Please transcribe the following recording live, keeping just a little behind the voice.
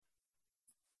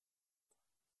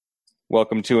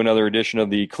Welcome to another edition of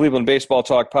the Cleveland Baseball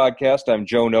Talk podcast. I'm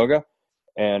Joe Noga,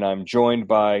 and I'm joined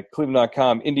by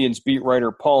Cleveland.com Indians beat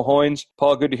writer Paul Hoynes.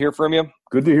 Paul, good to hear from you.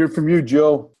 Good to hear from you,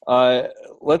 Joe.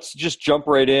 Let's just jump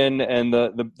right in, and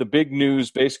the big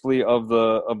news basically of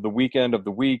the weekend of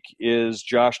the week is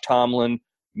Josh Tomlin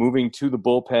moving to the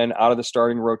bullpen out of the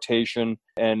starting rotation,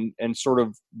 and sort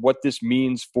of what this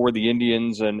means for the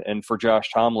Indians and for Josh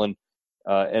Tomlin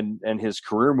and his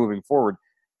career moving forward.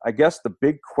 I guess the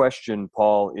big question,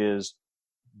 Paul, is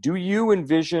do you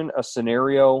envision a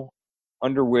scenario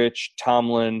under which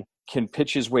Tomlin can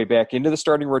pitch his way back into the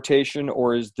starting rotation,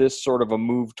 or is this sort of a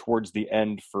move towards the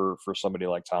end for somebody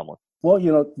like Tomlin? Well,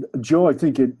 Joe, I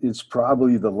think it's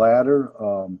probably the latter.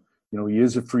 He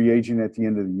is a free agent at the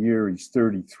end of the year. He's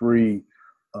 33.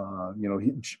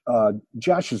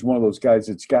 Josh is one of those guys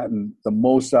that's gotten the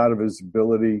most out of his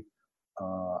ability.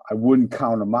 I wouldn't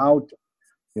count him out.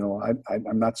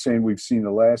 I'm not saying we've seen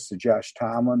the last of Josh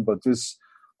Tomlin, but this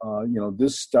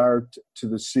start to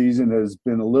the season has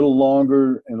been a little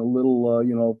longer and a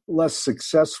little, less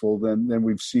successful than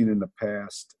we've seen in the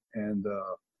past. And,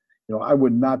 I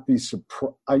would not be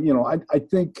surprised. I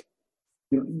think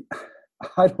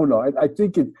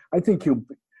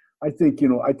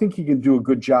he can do a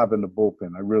good job in the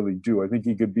bullpen. I really do. I think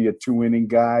he could be a 2-inning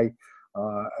guy.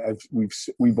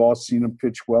 We've all seen him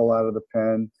pitch well out of the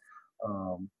pen.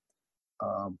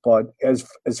 But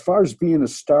as far as being a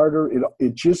starter,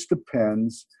 it just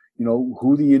depends,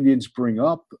 who the Indians bring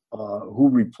up, who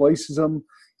replaces them,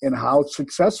 and how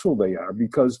successful they are,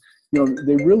 because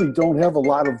they really don't have a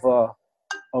lot of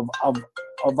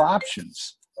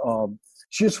options.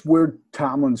 Just where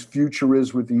Tomlin's future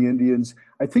is with the Indians,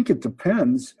 I think it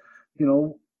depends,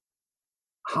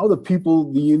 how the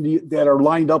people that are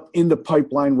lined up in the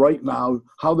pipeline right now,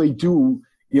 how they do.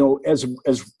 As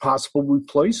possible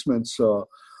replacements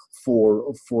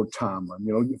for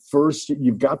Tomlin. First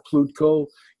you've got Plutko,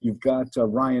 you've got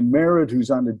Ryan Merritt, who's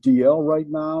on the DL right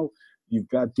now. You've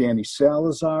got Danny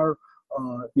Salazar.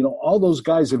 All those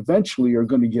guys eventually are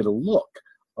going to get a look.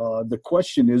 The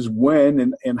question is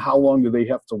when and how long do they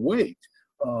have to wait?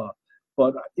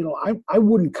 But I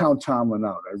wouldn't count Tomlin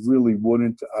out. I really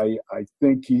wouldn't. I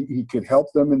think he could help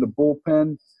them in the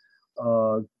bullpen.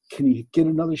 Can he get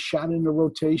another shot in the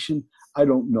rotation? I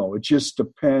don't know. It just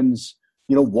depends,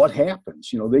 what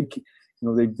happens. It's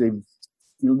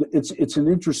an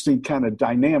interesting kind of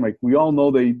dynamic. We all know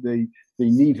they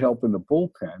need help in the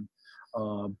bullpen,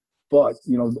 but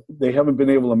they haven't been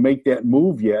able to make that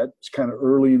move yet. It's kind of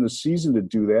early in the season to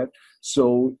do that.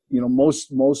 So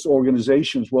most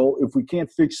organizations, well, if we can't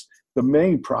fix the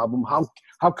main problem,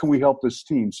 how can we help this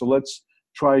team? So let's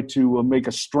try to make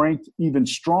a strength even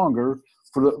stronger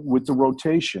with the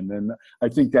rotation, and I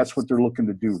think that's what they're looking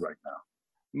to do right now.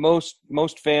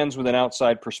 Most fans with an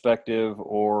outside perspective,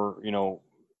 or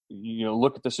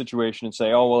look at the situation and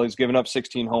say, oh well, he's given up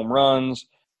 16 home runs,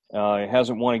 he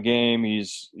hasn't won a game,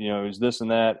 he's this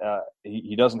and that,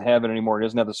 he doesn't have it anymore, he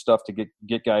doesn't have the stuff to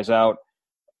get guys out.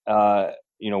 Why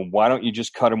don't you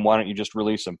just cut him? Why don't you just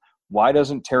release him? Why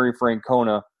doesn't Terry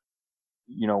Francona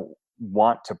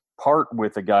want to part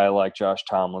with a guy like Josh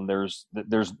Tomlin? There's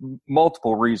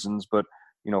multiple reasons, but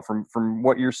from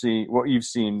what you've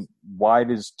seen, why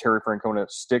does Terry Francona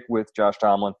stick with Josh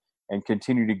Tomlin and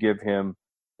continue to give him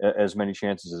as many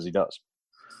chances as he does?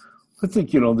 I think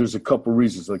there's a couple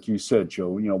reasons, like you said, Joe.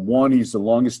 One, he's the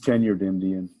longest tenured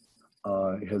Indian.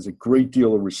 He has a great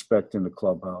deal of respect in the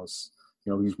clubhouse.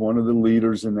 He's one of the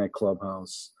leaders in that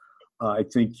clubhouse. I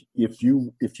think if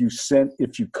you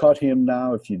cut him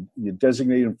now, if you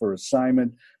designate him for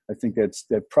assignment, I think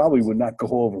that probably would not go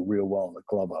over real well in the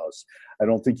clubhouse. I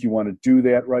don't think you want to do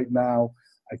that right now.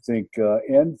 I think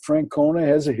and Francona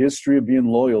has a history of being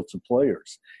loyal to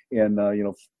players, and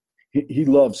he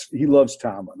loves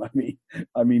Tomlin.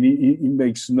 I mean he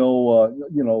makes no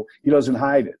he doesn't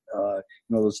hide it.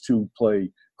 Those two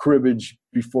play cribbage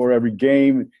before every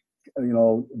game.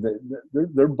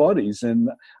 They're buddies, and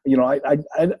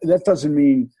that doesn't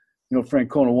mean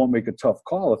Francona won't make a tough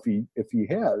call if he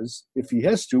has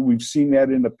to. We've seen that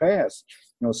in the past.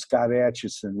 Scott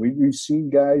Atchison. We've seen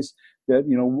guys that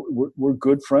we're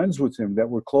good friends with him, that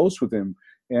were close with him,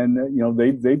 and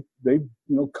they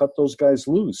cut those guys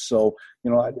loose. So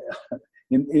at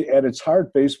its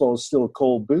heart, baseball is still a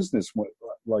cold business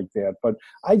like that. But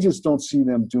I just don't see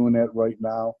them doing that right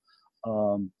now.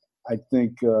 I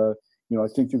think they're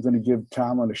going to give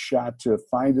Tomlin a shot to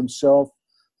find himself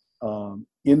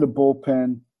in the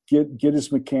bullpen, get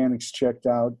his mechanics checked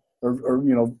out, or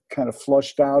kind of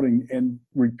flushed out and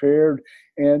repaired,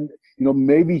 and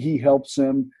maybe he helps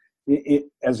them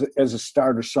as a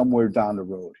starter somewhere down the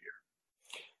road here.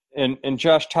 And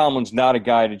Josh Tomlin's not a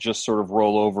guy to just sort of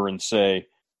roll over and say,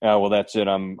 "Oh, well, that's it.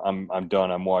 I'm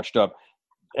done. I'm washed up."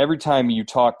 Every time you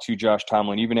talk to Josh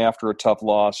Tomlin, even after a tough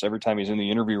loss, every time he's in the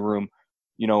interview room,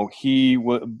 he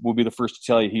will be the first to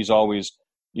tell you he's always,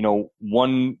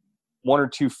 one or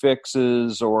two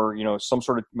fixes or, some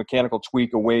sort of mechanical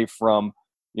tweak away from,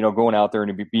 going out there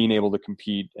and being able to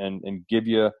compete and give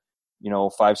you,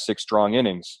 5-6 strong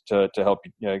innings to help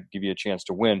give you a chance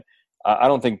to win. I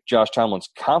don't think Josh Tomlin's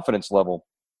confidence level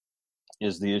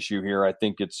is the issue here. I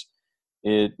think it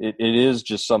is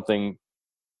just something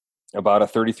about a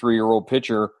 33-year-old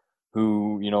pitcher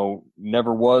who,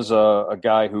 never was a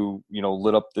guy who,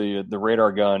 lit up the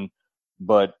radar gun,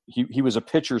 but he was a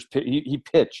pitcher's he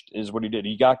pitched is what he did.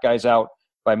 He got guys out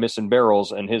by missing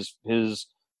barrels, and his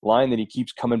line that he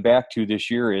keeps coming back to this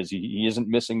year is he isn't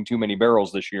missing too many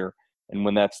barrels this year. And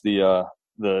when that's the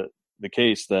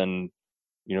case, then,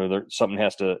 something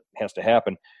has to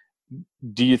happen.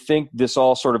 Do you think this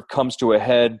all sort of comes to a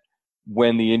head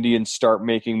when the Indians start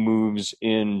making moves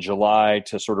in July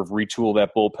to sort of retool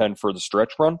that bullpen for the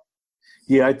stretch run?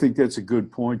 Yeah, I think that's a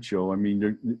good point, Joe. I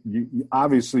mean,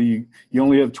 obviously you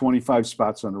only have 25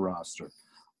 spots on the roster.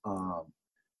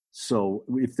 So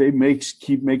if they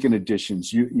keep making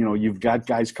additions, you've got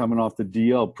guys coming off the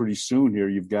DL pretty soon here.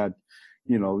 You've got,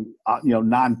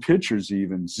 non-pitchers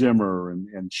even, Zimmer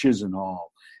and Chisenhall.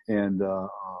 And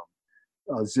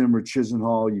Zimmer,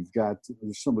 Chisenhall, you've got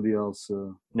there's somebody else.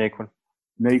 Naquin,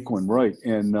 right.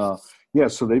 And,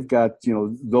 so they've got,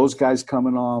 those guys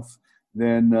coming off.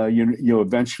 Then,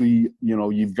 eventually,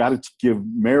 you've got to give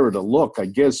Merritt a look. I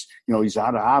guess, he's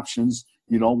out of options.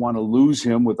 You don't want to lose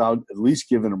him without at least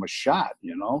giving him a shot,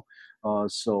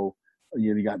 So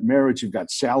you got Merritt, you've got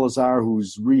Salazar,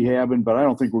 who's rehabbing, but I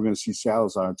don't think we're going to see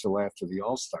Salazar until after the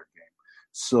All-Star game.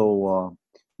 So,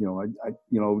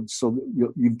 so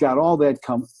you've got all that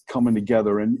coming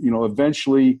together, and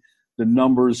eventually the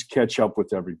numbers catch up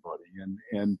with everybody,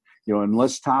 and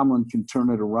unless Tomlin can turn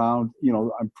it around,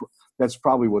 that's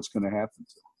probably what's going to happen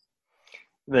to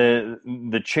him.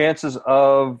 The chances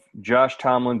of Josh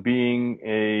Tomlin being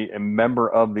a member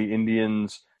of the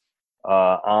Indians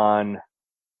on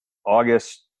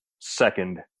August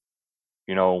 2nd,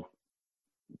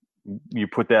 you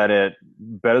put that at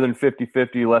better than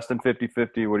 50-50, less than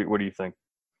 50-50. What do you think?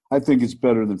 I think it's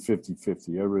better than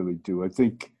 50-50. I really do. I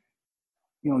think,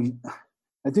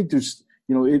 there's,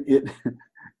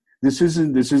 this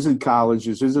isn't college.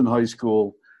 This isn't high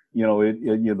school.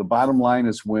 The bottom line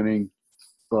is winning,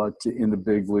 but in the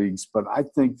big leagues. But I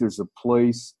think there's a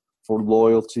place for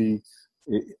loyalty.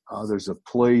 There's a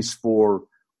place for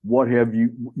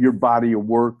your body of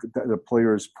work that the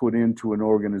player has put into an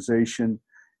organization.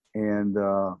 And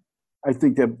I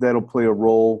think that'll play a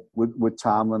role with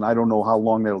Tomlin. I don't know how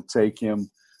long that'll take him,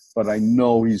 but I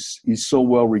know he's so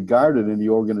well regarded in the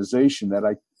organization that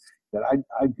I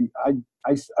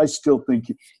still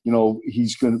think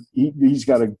he's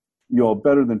got a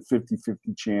better than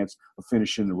 50-50 chance of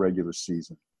finishing the regular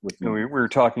season. We were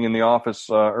talking in the office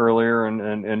earlier,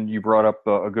 and you brought up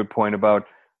a good point about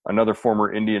another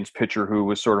former Indians pitcher who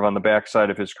was sort of on the backside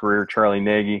of his career, Charlie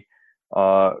Nagy.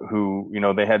 Who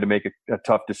they had to make a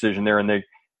tough decision there, and they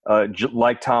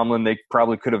like Tomlin, they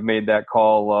probably could have made that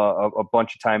call a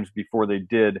bunch of times before they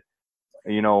did.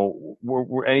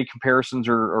 Were any comparisons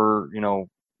or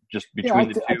just between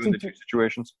the two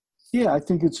situations? Yeah, I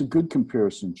think it's a good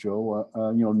comparison, Joe.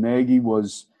 Nagy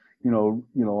was an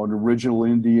original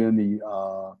Indian. He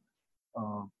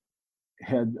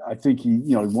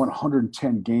he won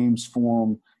 110 games for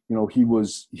him. He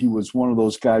was one of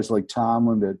those guys like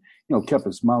Tomlin that, kept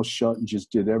his mouth shut and just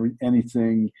did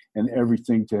anything and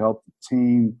everything to help the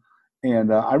team.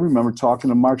 And I remember talking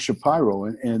to Mark Shapiro,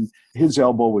 and his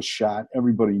elbow was shot.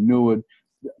 Everybody knew it.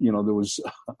 There was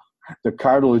the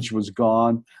cartilage was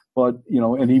gone, but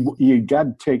and he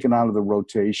got taken out of the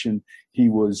rotation. He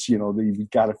was, he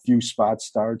got a few spot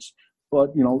starts,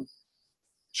 but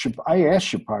I asked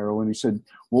Shapiro, and he said,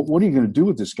 "Well, what are you going to do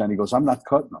with this guy?" And he goes, "I'm not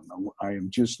cutting him. I am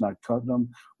just not cutting him.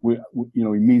 He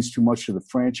means too much to the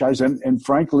franchise, and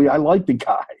frankly, I like the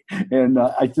guy. And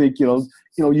I think you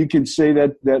can say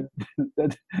that's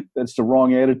the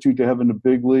wrong attitude to have in the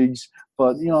big leagues,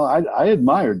 but I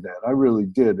admired that. I really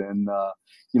did. And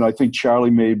I think Charlie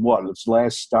made his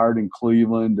last start in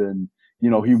Cleveland, and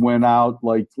he went out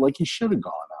like he should have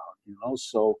gone out.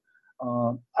 So."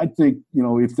 I think,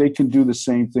 if they can do the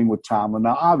same thing with Tomlin.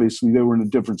 Now, obviously, they were in a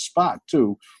different spot,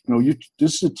 too.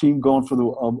 This is a team going for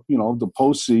the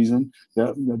postseason.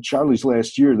 Charlie's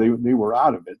last year, they were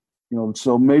out of it.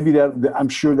 So maybe that I'm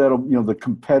sure that'll, the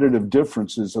competitive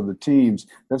differences of the teams,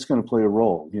 that's going to play a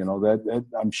role. That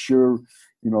I'm sure,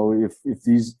 if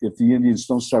the Indians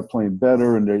don't start playing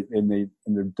better and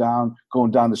they're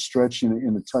going down the stretch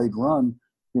in a tight run,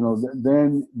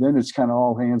 then it's kind of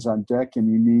all hands on deck,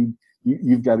 and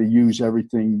you've got to use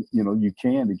everything you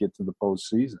can to get to the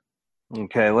postseason.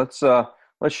 Okay, let's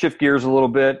shift gears a little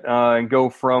bit and go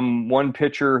from one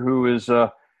pitcher who is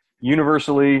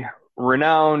universally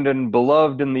renowned and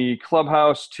beloved in the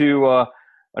clubhouse to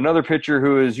another pitcher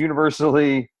who is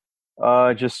universally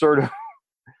just sort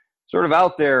of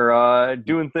out there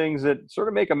doing things that sort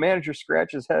of make a manager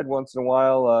scratch his head once in a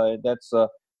while. That's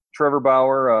Trevor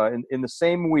Bauer. In the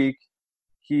same week,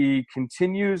 he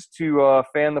continues to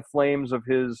fan the flames of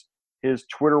his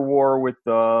Twitter war with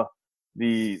the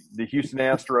Houston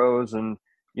Astros. And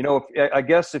I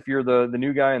guess if you're the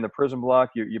new guy in the prison block,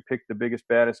 you pick the biggest,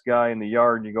 baddest guy in the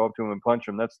yard and you go up to him and punch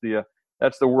him. That's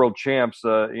the world champs.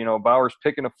 Bauer's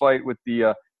picking a fight with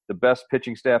the best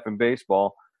pitching staff in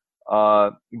baseball.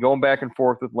 Going back and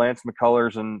forth with Lance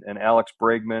McCullers and Alex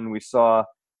Bregman. We saw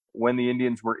when the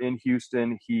Indians were in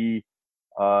Houston, he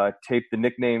taped the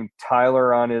nickname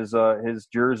Tyler on his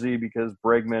jersey because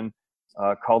Bregman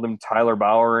called him Tyler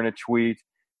Bauer in a tweet.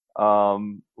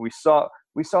 We saw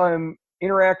him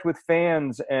interact with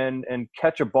fans and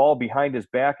catch a ball behind his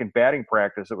back in batting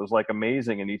practice. It was like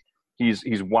amazing, and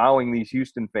he's wowing these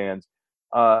Houston fans.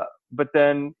 But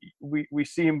then we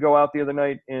see him go out the other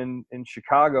night in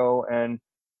Chicago and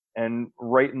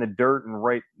write in the dirt and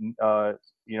write a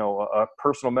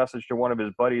personal message to one of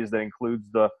his buddies that includes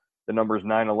the numbers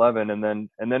 9/11,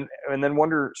 and then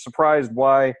wonder, surprised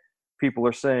why people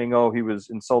are saying, oh, he was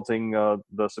insulting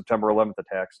the September 11th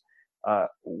attacks.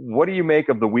 What do you make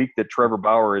of the week that Trevor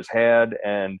Bauer has had,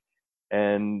 and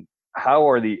how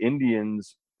are the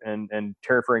Indians and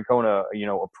Terry Francona,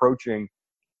 approaching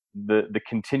the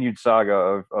continued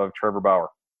saga of Trevor Bauer?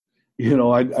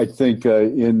 I think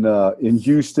in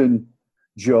Houston,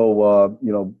 Joe,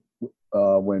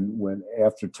 when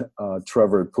after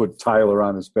Trevor put Tyler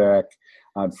on his back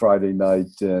on Friday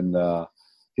night, and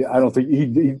I don't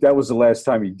think that was the last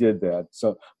time he did that.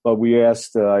 So, but I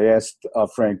asked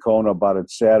Francona about it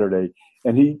Saturday,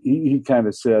 and he kind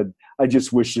of said, "I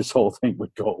just wish this whole thing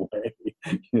would go away,"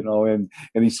 and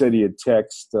he said he had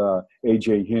texted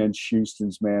AJ Hinch,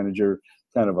 Houston's manager,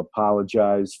 kind of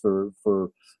apologized for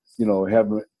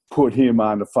having put him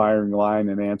on the firing line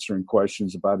and answering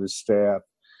questions about his staff,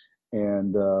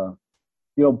 and.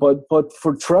 But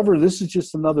for Trevor, this is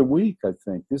just another week. I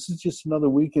think this is just another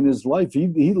week in his life.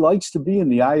 He likes to be in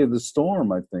the eye of the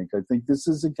storm. I think this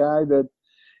is a guy that,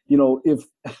 if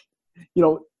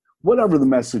whatever the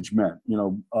message meant,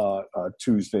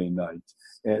 Tuesday night,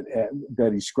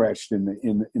 that he scratched in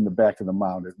the back of the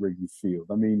mound at Wrigley Field.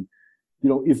 I mean,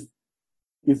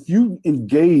 if you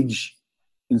engage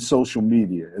in social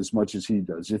media as much as he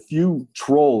does, if you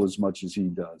troll as much as he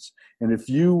does, and if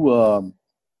you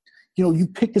you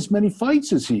pick as many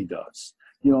fights as he does,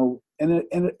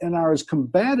 and are as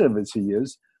combative as he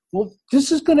is. Well,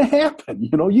 this is going to happen.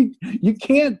 You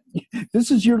can't. This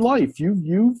is your life.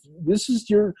 This is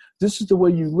the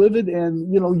way you live it,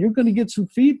 and you're going to get some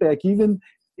feedback, even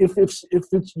if it's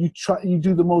you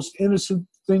do the most innocent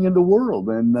thing in the world.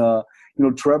 And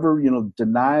Trevor,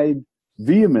 denied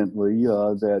vehemently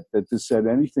that this had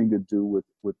anything to do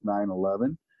with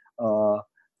 9/11.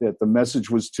 That the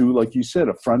message was to, like you said,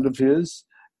 a friend of his,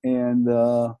 and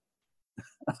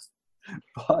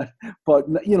but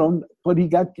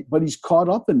he's caught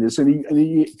up in this, and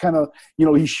he kind of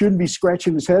he shouldn't be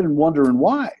scratching his head and wondering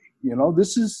why.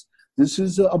 This is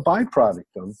a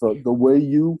byproduct of the way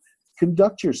you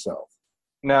conduct yourself.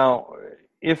 Now,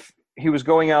 if he was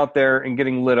going out there and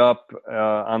getting lit up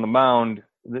on the mound,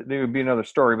 there would be another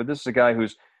story. But this is a guy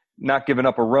who's not given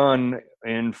up a run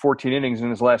in 14 innings in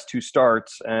his last two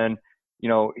starts. And,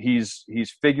 he's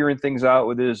figuring things out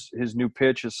with his new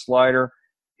pitch, his slider.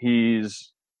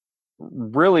 He's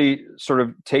really sort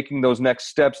of taking those next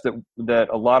steps that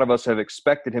a lot of us have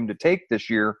expected him to take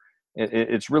this year.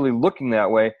 It's really looking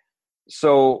that way.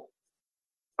 So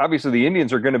obviously the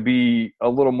Indians are going to be a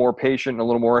little more patient and a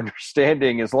little more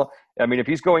understanding. If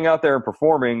he's going out there and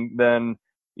performing, then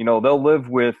they'll live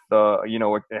with,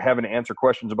 having to answer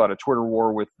questions about a Twitter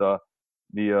war with the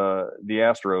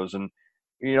Astros. And,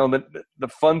 the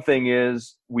fun thing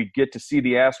is we get to see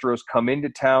the Astros come into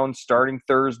town starting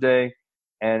Thursday.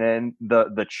 And then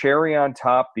the cherry on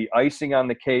top, the icing on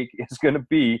the cake is going to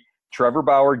be Trevor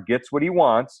Bauer gets what he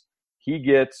wants. He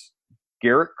gets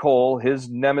Garrett Cole, his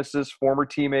nemesis, former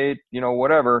teammate,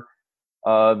 whatever,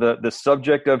 the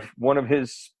subject of one of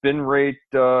his spin rate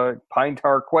pine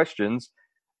tar questions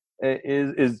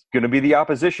is going to be the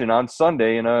opposition on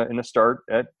Sunday in a start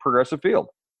at Progressive Field.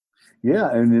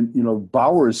 Yeah, and then,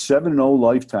 Bauer is 7-0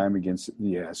 lifetime against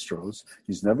the Astros.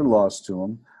 He's never lost to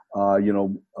them.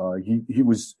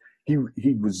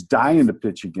 He was dying to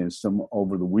pitch against them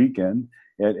over the weekend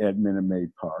at Minute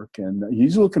Maid Park, and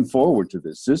he's looking forward to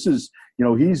this. This is,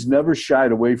 he's never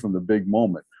shied away from the big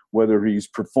moment, whether he's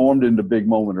performed in the big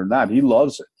moment or not. He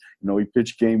loves it. He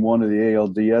pitched Game 1 of the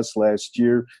ALDS last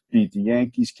year, beat the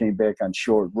Yankees, came back on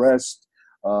short rest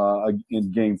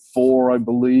in Game 4, I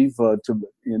believe,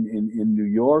 in New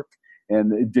York,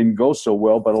 and it didn't go so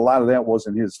well. But a lot of that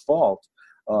wasn't his fault.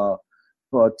 So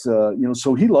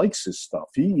he likes this stuff.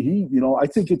 He I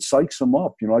think it psychs him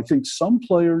up. I think some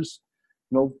players,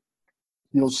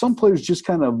 some players just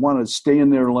kind of want to stay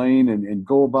in their lane and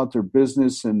go about their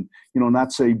business and,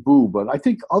 not say boo. But I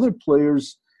think other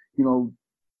players,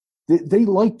 they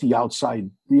like the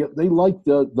outside. They like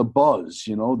the buzz,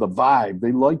 the vibe.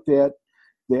 They like that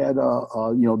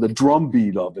the drum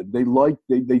beat of it.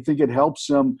 They think it helps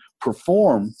them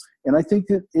perform. And I think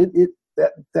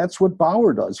that that's what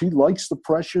Bauer does. He likes the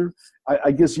pressure.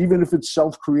 I guess even if it's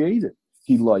self-created,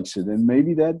 he likes it. And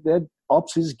maybe that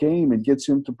ups his game and gets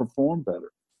him to perform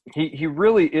better. He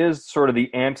really is sort of the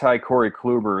anti-Corey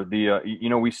Kluber.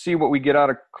 We see what we get out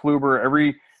of Kluber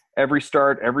every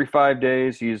start, every 5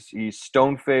 days. He's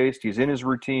stone-faced. He's in his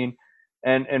routine.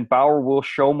 And Bauer will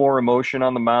show more emotion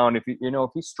on the mound. If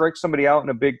he strikes somebody out in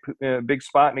a big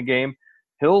spot in a game,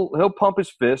 he'll pump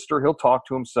his fist or he'll talk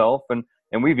to himself.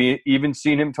 And we've even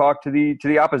seen him talk to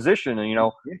the opposition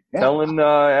and telling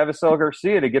Avisel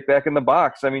Garcia to get back in the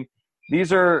box. I mean,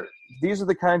 these are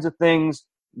the kinds of things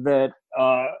that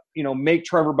make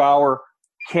Trevor Bauer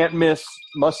can't miss,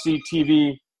 must see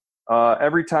TV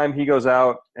every time he goes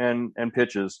out and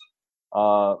pitches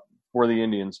for the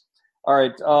Indians. All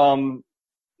right.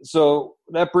 So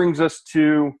that brings us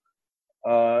to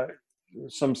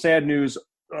some sad news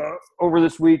over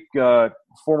this week.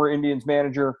 Former Indians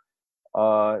manager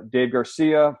Dave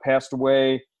Garcia passed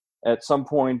away at some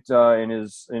point in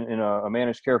a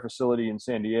managed care facility in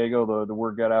San Diego. The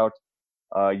word got out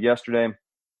yesterday.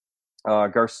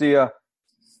 Garcia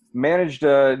managed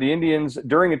the Indians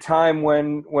during a time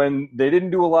when they didn't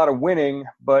do a lot of winning,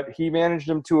 but he managed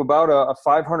them to about a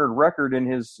 500 record in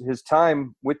his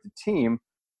time with the team.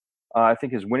 I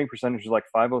think his winning percentage was like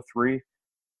 503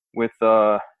 with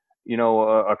a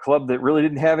club that really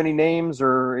didn't have any names,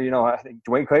 or I think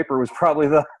Dwayne Kuiper was probably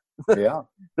the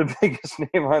biggest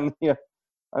name on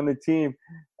the team.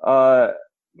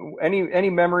 Any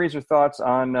memories or thoughts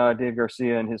on Dave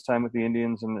Garcia and his time with the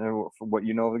Indians and for what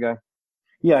you know of the guy?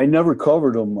 Yeah, I never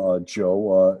covered him,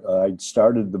 Joe. I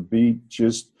started the beat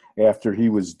just after he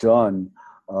was done,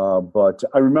 but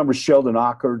I remember Sheldon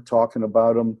Ocker talking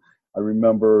about him. I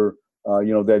remember,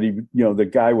 that he, the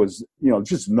guy was,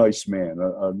 just a nice man,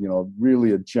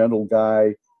 really a gentle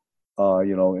guy,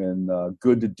 and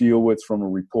good to deal with from a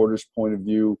reporter's point of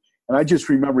view. And I just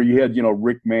remember he had,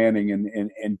 Rick Manning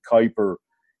and Kuiper,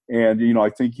 and I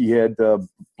think he had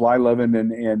Blyleven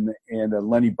and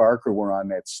Lenny Barker were on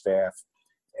that staff.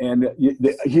 And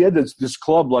he had this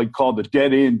club called the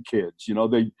Dead End Kids.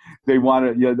 They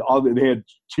wanted, they had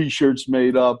T-shirts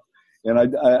made up. And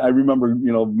I remember,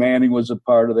 Manning was a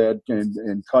part of that,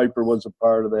 and Kuiper was a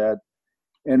part of that.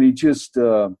 And he just,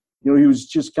 he was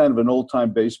just kind of an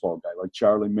old-time baseball guy, like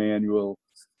Charlie Manuel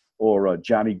or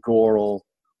Johnny Gorel,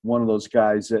 one of those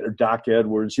guys, or Doc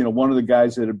Edwards, one of the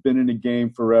guys that had been in the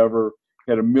game forever,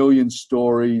 had a million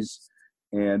stories,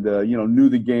 and, knew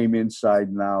the game inside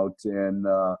and out. And,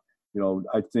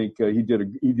 I think he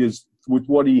did with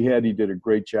what he had, he did a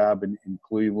great job in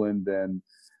Cleveland. And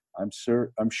I'm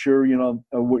sure, I'm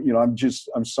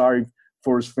sorry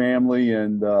for his family.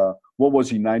 And what was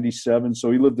he, 97?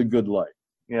 So he lived a good life.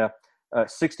 Yeah.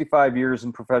 65 years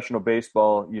in professional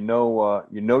baseball,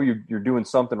 you're doing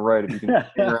something right if you can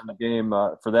stay around the game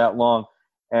for that long.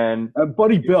 And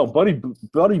Buddy Bell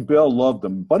loved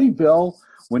him. Buddy Bell,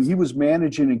 when he was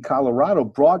managing in Colorado,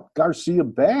 brought Garcia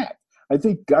back. I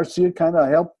think Garcia kind of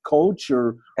helped coach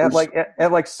at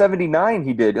 79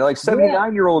 he did.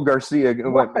 79-year-old Garcia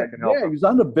went back and helped. Yeah, he was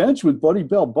on the bench with Buddy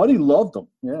Bell. Buddy loved him.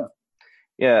 Yeah.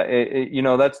 Yeah,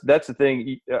 that's the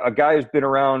thing. A guy who's been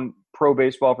around pro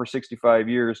baseball for 65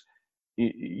 years,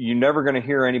 you're never going to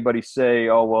hear anybody say,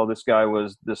 oh, well, this guy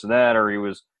was this and that, or he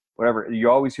was whatever. You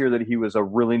always hear that he was a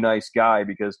really nice guy,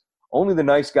 because only the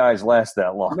nice guys last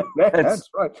that long. That's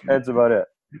right. That's about it.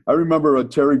 I remember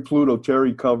Terry Pluto,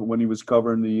 when he was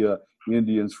covering the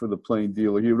Indians for the Plain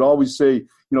Dealer, he would always say,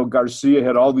 Garcia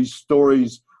had all these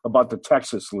stories about the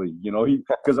Texas League.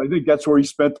 Because I think that's where he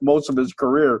spent most of his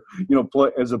career,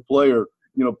 as a player,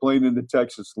 playing in the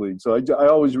Texas League. So I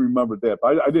always remembered that.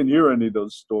 But I didn't hear any of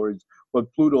those stories.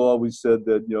 But Pluto always said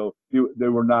that, they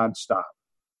were nonstop.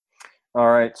 All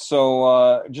right.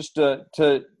 So just to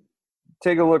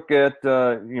take a look at,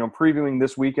 previewing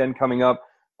this weekend coming up,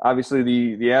 obviously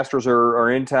the Astros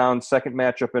are in town, second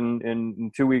matchup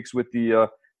in 2 weeks with the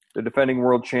defending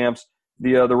world champs.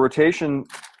 The rotation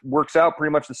works out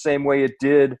pretty much the same way it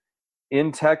did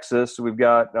in Texas. We've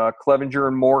got Clevenger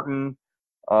and Morton,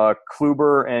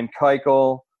 Kluber and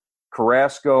Keuchel,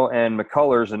 Carrasco and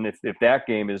McCullers, and if that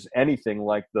game is anything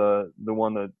like the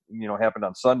one that happened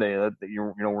on Sunday, that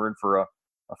we're in for a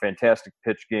fantastic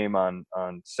pitch game on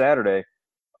Saturday,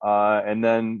 and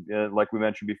then like we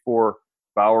mentioned before,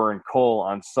 Bauer and Cole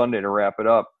on Sunday to wrap it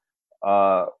up.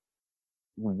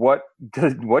 What do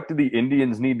the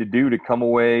Indians need to do to come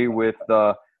away with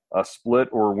a split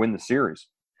or win the series?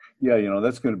 Yeah,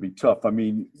 that's going to be tough. I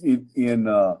mean, in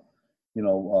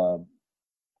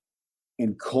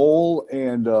Cole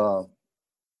and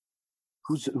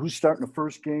who's starting the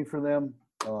first game for them?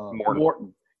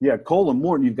 Morton. Yeah, Cole and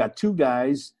Morton. You've got two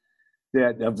guys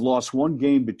that have lost one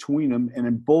game between them, and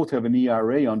then both have an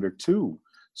ERA under 2.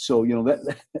 So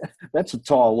that's a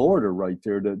tall order right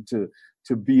there to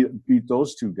beat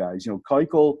those two guys.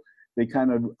 Keuchel, they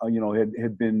kind of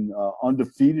had been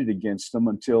undefeated against them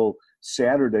until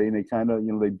Saturday, and they kind of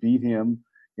they beat him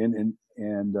and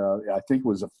I think it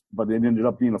was but it ended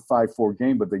up being a 5-4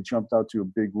 game, but they jumped out to a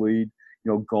big lead.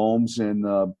 Gomes and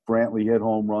Brantley hit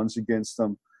home runs against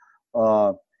them.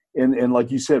 And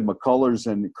like you said,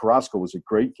 McCullers and Carrasco was a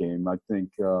great game. I think,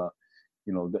 the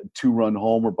 2-run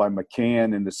homer by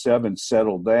McCann in the 7th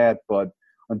settled that. But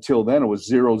until then, it was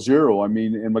 0-0. I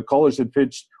mean, and McCullers had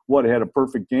pitched, had a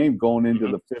perfect game going into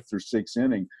the 5th or 6th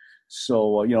inning.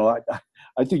 So,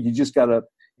 I think you just got to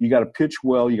pitch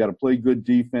well, you got to play good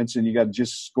defense, and you got to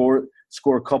just score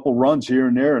a couple runs here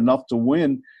and there, enough to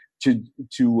win to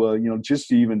just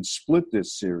to even split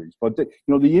this series. But the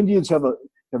Indians have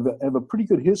a pretty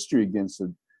good history against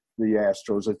the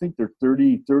Astros. I think they're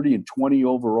 30-20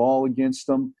 overall against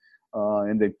them,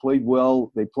 and they played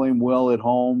well. They play them well at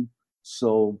home.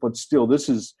 So, but still, this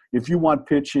is if you want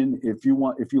pitching, if you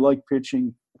like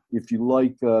pitching, if you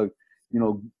like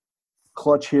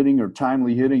clutch hitting or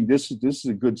timely hitting, this is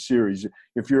a good series.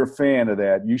 If you're a fan of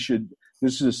that,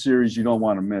 this is a series you don't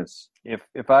want to miss.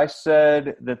 If I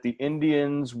said that the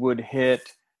Indians would hit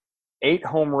 8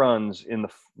 home runs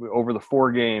over the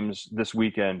 4 games this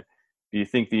weekend, do you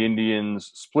think the Indians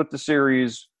split the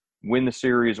series, win the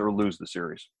series, or lose the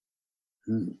series?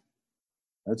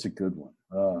 That's a good one.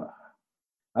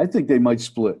 I think they might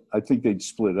split. I think they'd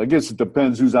split. I guess it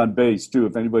depends who's on base, too,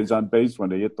 if anybody's on base when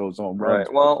they hit those home runs.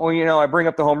 Right. Well, I bring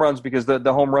up the home runs because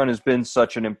the home run has been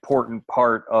such an important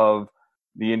part of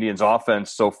the Indians'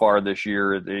 offense so far this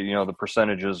year. The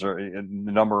percentages or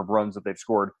the number of runs that they've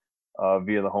scored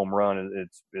via the home run,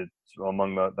 it's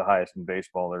among the highest in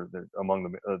baseball. They're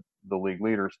among the league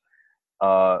leaders.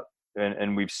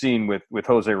 And we've seen with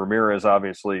Jose Ramirez,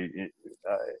 obviously,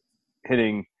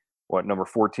 hitting – number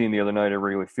 14 the other night at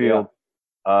Wrigley Field.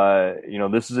 Yeah.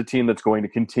 This is a team that's going to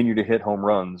continue to hit home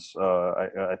runs.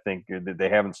 I think they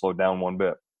haven't slowed down one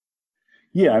bit.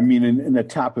 Yeah, I mean, in the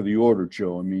top of the order,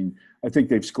 Joe. I mean, I think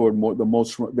they've scored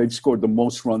They've scored the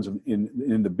most runs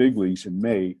in the big leagues in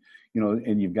May.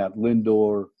 And you've got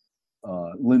Lindor,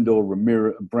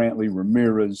 Ramirez, Brantley,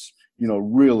 Ramirez.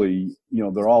 Really,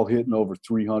 they're all hitting over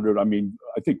 300. I mean,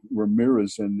 I think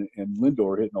Ramirez and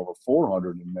Lindor are hitting over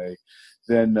 400 in May.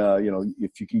 Then,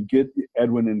 if you can get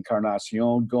Edwin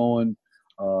Encarnacion going,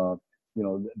 but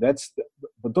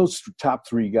those top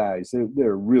 3 guys,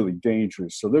 they're really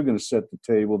dangerous. So they're going to set the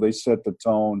table. They set the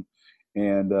tone,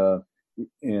 and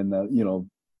Yonder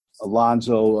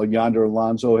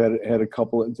Alonso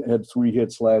had 3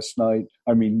 hits last night.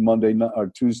 I mean, Monday night or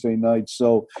Tuesday night.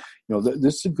 So,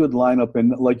 this is a good lineup.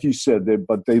 And like you said,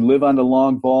 they live on the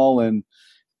long ball, and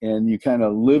you kind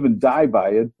of live and die by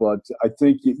it. But I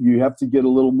think you have to get a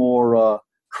little more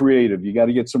creative. You got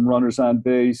to get some runners on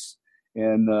base,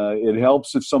 and it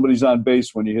helps if somebody's on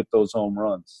base when you hit those home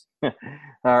runs.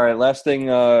 All right, last thing,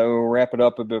 we'll wrap it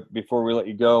up a bit before we let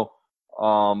you go.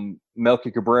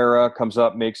 Melky Cabrera comes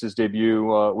up, makes his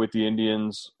debut with the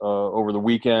Indians over the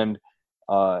weekend.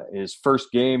 His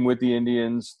first game with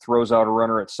the throws out a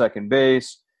runner at second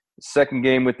base. Second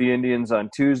game with the Indians on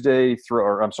Tuesday,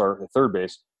 third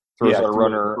base, throws out a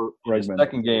runner in his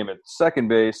second game at second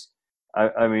base.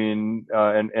 I mean,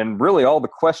 and really all the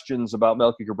questions about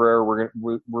Melky Cabrera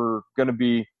were going to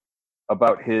be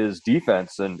about his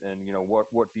defense and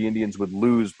what the Indians would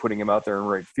lose putting him out there in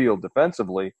right field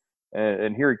defensively.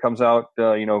 And here he comes out,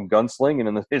 gunslinging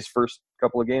in his first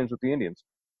couple of games with the Indians.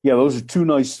 Yeah, those are two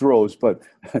nice throws, but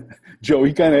Joe,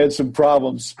 he kind of had some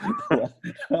problems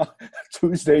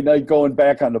Tuesday night going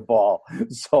back on the ball.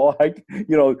 So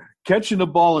catching the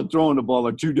ball and throwing the ball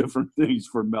are two different things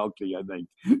for Melky, I think.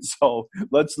 So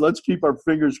let's keep our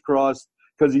fingers crossed,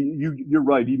 because you're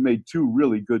right. He made two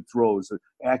really good throws,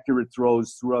 accurate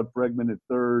throws throughout Bregman at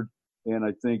third, and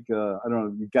I think I don't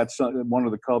know, you got one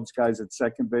of the Cubs guys at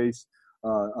second base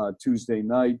Tuesday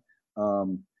night.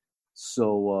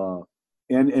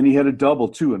 And he had a double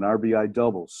too, an RBI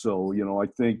double. So I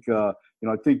think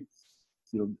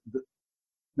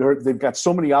they've got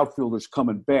so many outfielders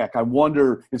coming back. I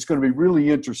wonder, it's going to be really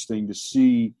interesting to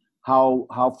see how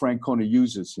Francona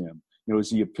uses him.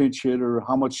 Is he a pinch hitter?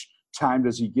 How much time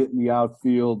does he get in the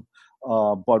outfield?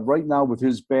 But right now with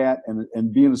his bat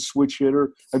and being a switch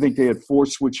hitter, I think they had 4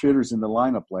 switch hitters in the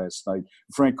lineup last night.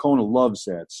 Francona loves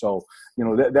that. So,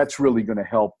 that's really going to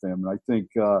help them. And I think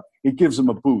it gives them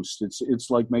a boost.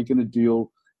 It's like making a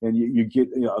deal, and you get,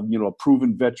 a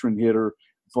proven veteran hitter.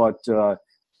 But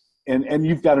and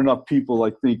you've got enough people, I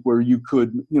think, where you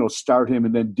could, start him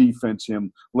and then defense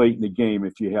him late in the game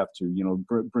if you have to,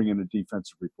 bring in a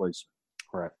defensive replacement.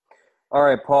 Right. All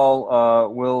right,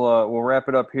 Paul, we'll wrap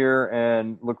it up here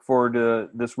and look forward to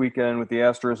this weekend with the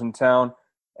Astros in town,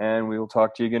 and we will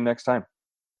talk to you again next time.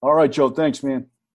 All right, Joe. Thanks, man.